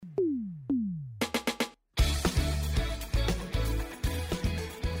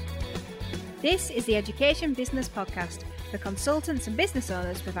This is the Education Business Podcast for consultants and business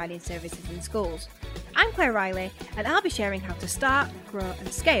owners providing services in schools. I'm Claire Riley, and I'll be sharing how to start, grow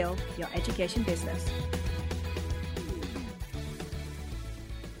and scale your education business.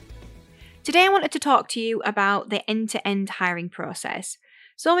 Today I wanted to talk to you about the end-to-end hiring process.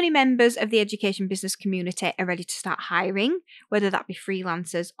 So many members of the education business community are ready to start hiring, whether that be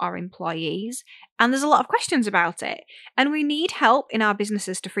freelancers or employees, and there's a lot of questions about it. And we need help in our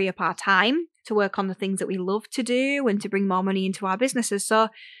businesses to free up our time, to work on the things that we love to do and to bring more money into our businesses. So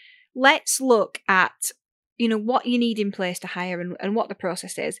let's look at what you need in place to hire and what the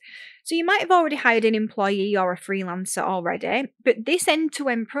process is. So you might have already hired an employee or a freelancer already, but this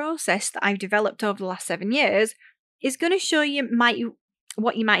end-to-end process that I've developed over the last 7 years is going to show you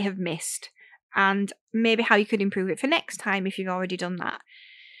what you might have missed and maybe how you could improve it for next time if you've already done that.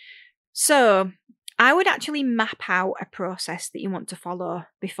 So I would actually map out a process that you want to follow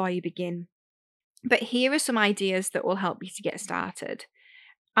before you begin. But here are some ideas that will help you to get started.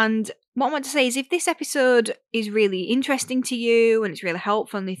 And what I want to say is if this episode is really interesting to you and it's really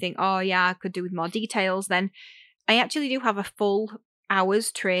helpful and you think, oh yeah, I could do with more details, then I actually do have a full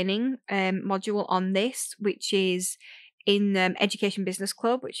hours training module on this, which is in Education Business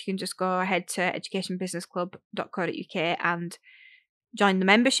Club, which you can just go ahead to educationbusinessclub.co.uk and join the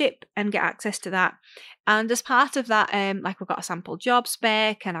membership and get access to that. And as part of that, we've got a sample job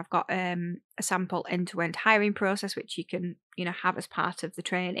spec and I've got a sample end-to-end hiring process, which you can, have as part of the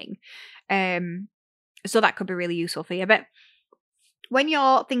training. So that could be really useful for you. But when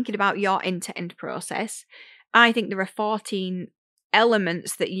you're thinking about your end-to-end process, I think there are 14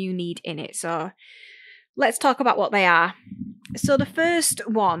 elements that you need in it. So let's talk about what they are. So the first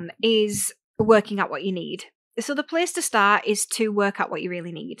one is working out what you need. So the place to start is to work out what you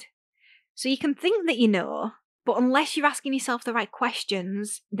really need. So you can think that you know, but unless you're asking yourself the right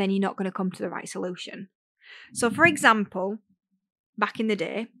questions, then you're not going to come to the right solution. So for example, back in the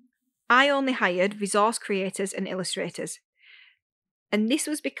day, I only hired resource creators and illustrators. And this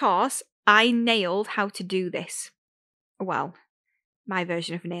was because I nailed how to do this. Well, my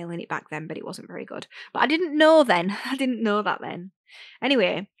version of nailing it back then, but it wasn't very good. But I didn't know then. I didn't know that then.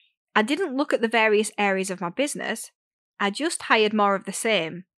 Anyway, I didn't look at the various areas of my business. I just hired more of the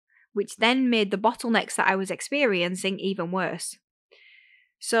same, which then made the bottlenecks that I was experiencing even worse.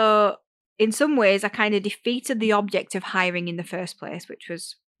 So in some ways, I kind of defeated the object of hiring in the first place, which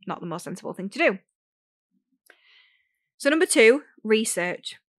was not the most sensible thing to do. So number 2,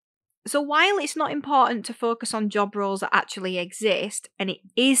 research. So while it's not important to focus on job roles that actually exist, and it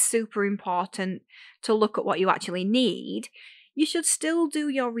is super important to look at what you actually need, you should still do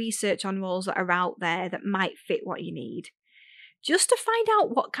your research on roles that are out there that might fit what you need. Just to find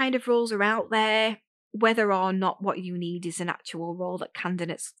out what kind of roles are out there, whether or not what you need is an actual role that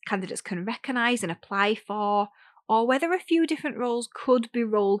candidates can recognise and apply for, or whether a few different roles could be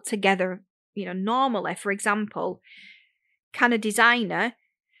rolled together, normally. For example, can a designer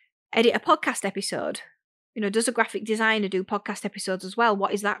edit a podcast episode? Does a graphic designer do podcast episodes as well?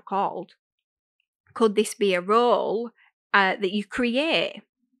 What is that called? Could this be a role that you create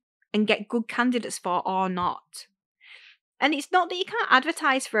and get good candidates for or not? And it's not that you can't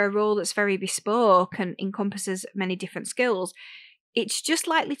advertise for a role that's very bespoke and encompasses many different skills. It's just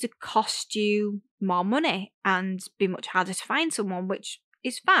likely to cost you more money and be much harder to find someone, which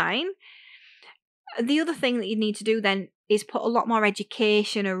is fine. The other thing that you need to do then is put a lot more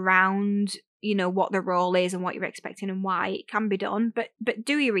education around, what the role is and what you're expecting and why. It can be done, but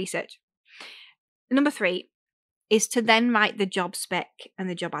do your research. Number 3 is to then write the job spec and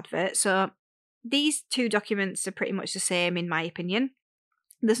the job advert. So these 2 documents are pretty much the same in my opinion.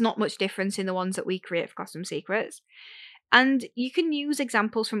 There's not much difference in the ones that we create for Classroom Secrets. And you can use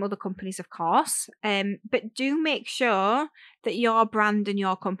examples from other companies, of course, but do make sure that your brand and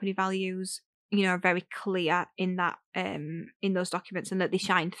your company values, are very clear in that in those documents and that they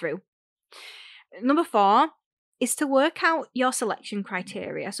shine through. Number 4 is to work out your selection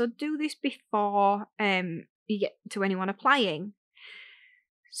criteria. So do this before you get to anyone applying.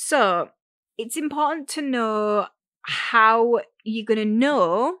 So it's important to know how you're going to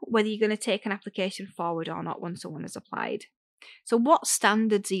know whether you're going to take an application forward or not when someone has applied. So what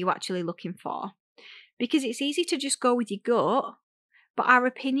standards are you actually looking for? Because it's easy to just go with your gut, but our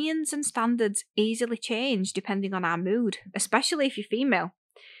opinions and standards easily change depending on our mood, especially if you're female,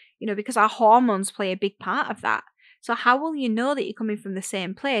 because our hormones play a big part of that. So how will you know that you're coming from the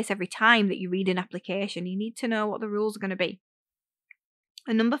same place every time that you read an application? You need to know what the rules are going to be.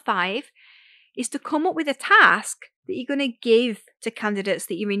 And number 5 is to come up with a task that you're going to give to candidates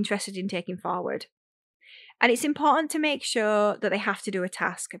that you're interested in taking forward. And it's important to make sure that they have to do a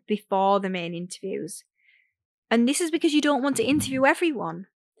task before the main interviews. And this is because you don't want to interview everyone.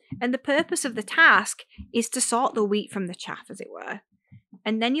 And the purpose of the task is to sort the wheat from the chaff, as it were.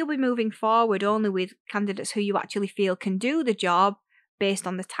 And then you'll be moving forward only with candidates who you actually feel can do the job based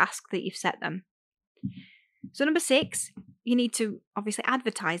on the task that you've set them. So number 6, you need to obviously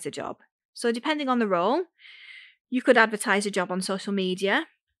advertise the job. So depending on the role, you could advertise a job on social media,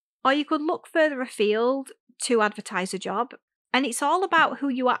 or you could look further afield to advertise a job. And it's all about who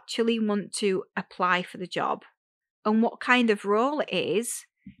you actually want to apply for the job and what kind of role it is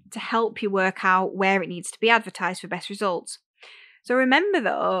to help you work out where it needs to be advertised for best results. So remember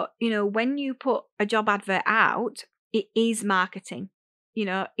though, when you put a job advert out, it is marketing.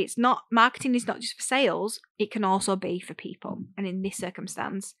 It's not, marketing is not just for sales, it can also be for people. And in this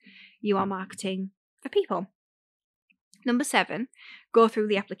circumstance, you are marketing for people. Number 7, go through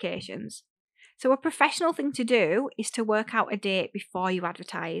the applications. So a professional thing to do is to work out a date before you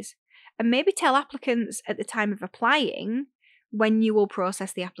advertise, and maybe tell applicants at the time of applying when you will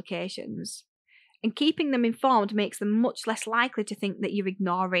process the applications. And keeping them informed makes them much less likely to think that you're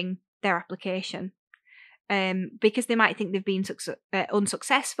ignoring their application. Because they might think they've been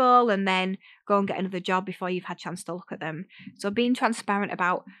unsuccessful and then go and get another job before you've had a chance to look at them. So being transparent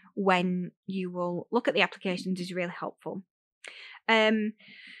about when you will look at the applications is really helpful.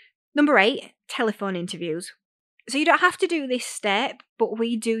 Number 8, telephone interviews. So you don't have to do this step, but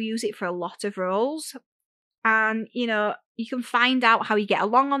we do use it for a lot of roles. And, you can find out how you get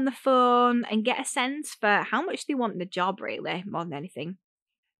along on the phone and get a sense for how much they want the job, really, more than anything.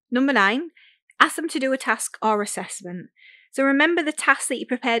 Number 9, ask them to do a task or assessment. So remember the task that you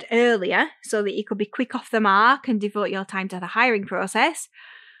prepared earlier so that you could be quick off the mark and devote your time to the hiring process.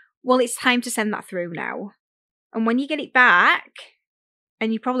 Well, it's time to send that through now. And when you get it back,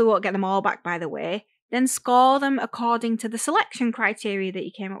 and you probably won't get them all back, by the way, then score them according to the selection criteria that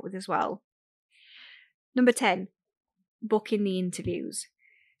you came up with as well. Number 10, book in the interviews.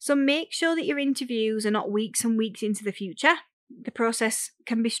 So make sure that your interviews are not weeks and weeks into the future. The process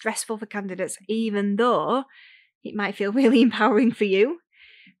can be stressful for candidates, even though it might feel really empowering for you.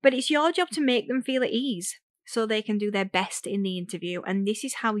 But it's your job to make them feel at ease so they can do their best in the interview. And this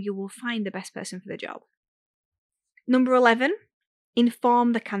is how you will find the best person for the job. Number 11,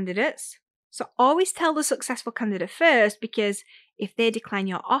 inform the candidates. So always tell the successful candidate first, because if they decline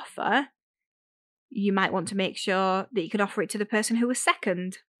your offer, you might want to make sure that you can offer it to the person who was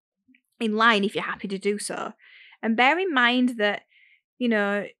second in line if you're happy to do so. And bear in mind that,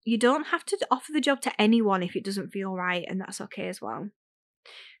 you don't have to offer the job to anyone if it doesn't feel right, and that's okay as well.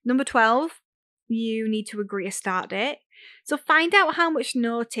 Number 12, you need to agree a start date. So find out how much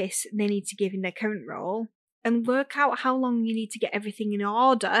notice they need to give in their current role and work out how long you need to get everything in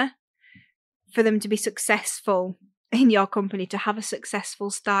order for them to be successful in your company, to have a successful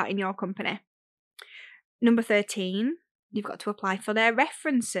start in your company. Number 13, you've got to apply for their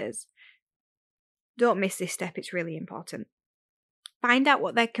references. Don't miss this step, it's really important. Find out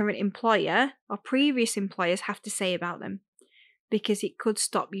what their current employer or previous employers have to say about them, because it could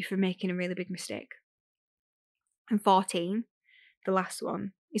stop you from making a really big mistake. And 14, the last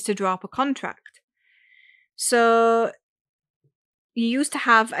one, is to draw up a contract. So you used to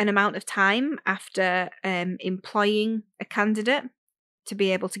have an amount of time after employing a candidate to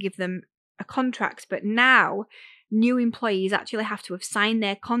be able to give them a contract, but now new employees actually have to have signed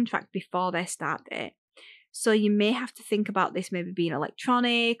their contract before their start date. So you may have to think about this maybe being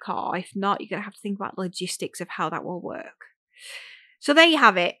electronic, or if not, you're going to have to think about the logistics of how that will work. So there you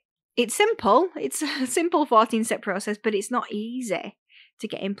have it. It's simple. It's a simple 14-step process, but it's not easy to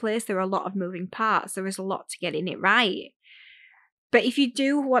get in place. There are a lot of moving parts. There is a lot to getting it right. But if you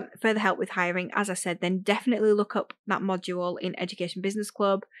do want further help with hiring, as I said, then definitely look up that module in Education Business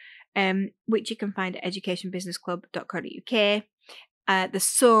Club, which you can find at educationbusinessclub.co.uk. There's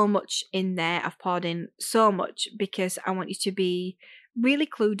so much in there. I've poured in so much because I want you to be really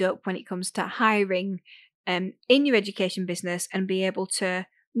clued up when it comes to hiring in your education business and be able to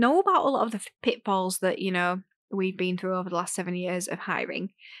know about a lot of the pitfalls that, we've been through over the last 7 years of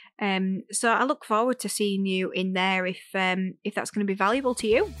hiring. So I look forward to seeing you in there if that's going to be valuable to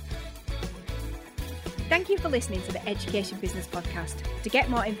you. Thank you for listening to the Education Business Podcast. To get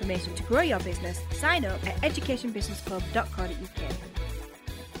more information to grow your business, sign up at educationbusinessclub.co.uk.